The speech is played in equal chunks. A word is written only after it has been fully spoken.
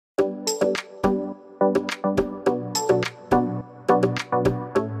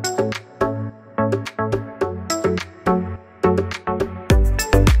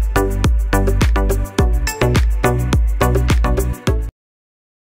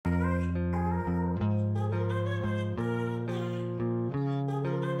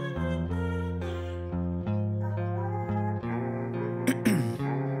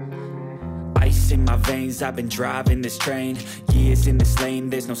days I've been driving this train, years in this lane,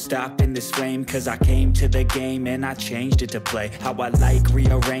 there's no stopping this flame. Cause I came to the game and I changed it to play how I like,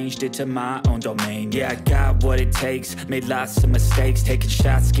 rearranged it to my own domain. Yeah, I got what it takes, made lots of mistakes, taking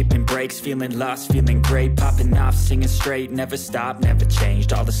shots, skipping breaks, feeling lost, feeling great, popping off, singing straight, never stopped, never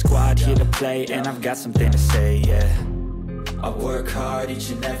changed. All the squad here to play and I've got something to say, yeah. I work hard each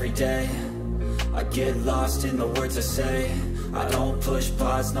and every day, I get lost in the words I say. I don't push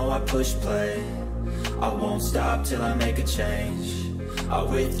pause, no I push play. I won't stop till I make a change. I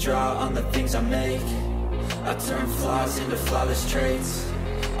withdraw on the things I make. I turn flaws into flawless traits.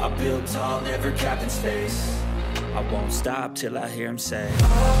 I build tall, never capped in space. I won't stop till I hear him say, oh,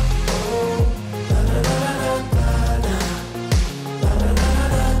 oh, la, la, la, la, la.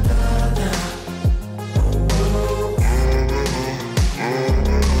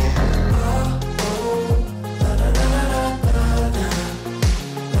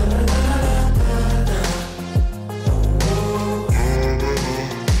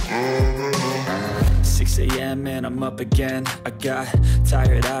 And I'm up again. I got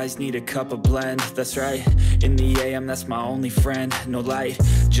tired eyes, need a cup of blend. That's right, in the AM, that's my only friend. No light,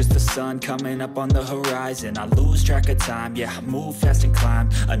 just the sun coming up on the horizon. I lose track of time, yeah, I move fast and climb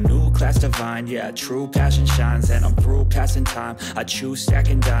a new class divine, yeah, true passion shines. And I'm through passing time, I choose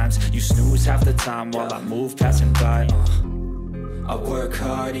stacking dimes. You snooze half the time while I move passing by. I work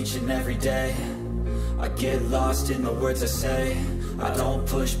hard each and every day, I get lost in the words I say. I don't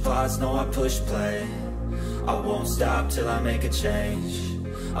push pause, no I push play. I won't stop till I make a change.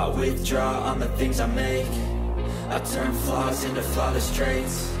 I withdraw on the things I make. I turn flaws into flawless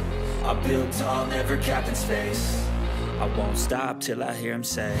traits. I build tall, never capped in space. I won't stop till I hear him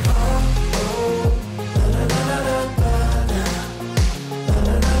say, oh, oh, la, la, la, la, la.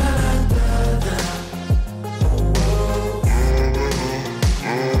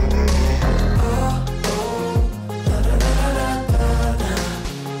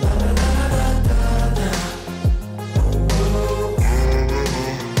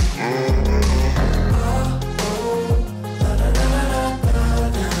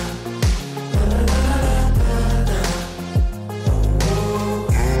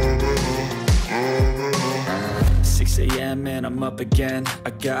 And I'm up again.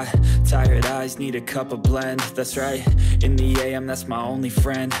 I got tired eyes, need a cup of blend. That's right, in the AM, that's my only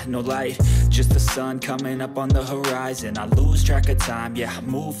friend. No light, just the sun coming up on the horizon. I lose track of time, yeah, I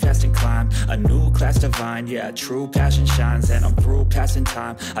move fast and climb a new class divine, yeah, true passion shines. And I'm through passing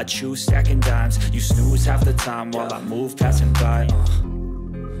time, I choose stacking dimes. You snooze half the time while I move passing by.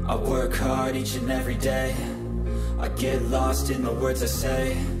 I work hard each and every day, I get lost in the words I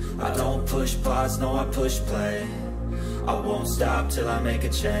say. I don't push pause, no I push play. I won't stop till I make a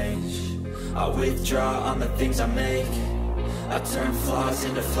change. I withdraw on the things I make. I turn flaws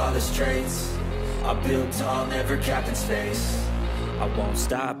into flawless traits. I build tall, never capped in space. I won't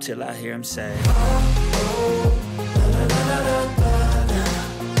stop till I hear him say, oh, oh, la, la, la, la, la.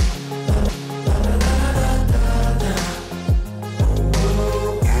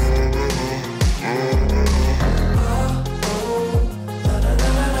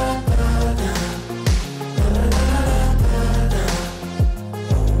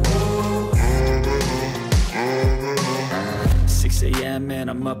 And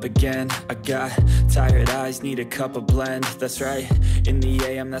I'm up again. I got tired eyes, need a cup of blend. That's right, in the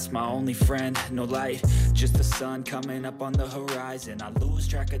AM, that's my only friend. No light, just the sun coming up on the horizon. I lose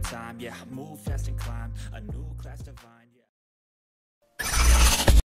track of time, yeah, I move fast and climb a new class divine.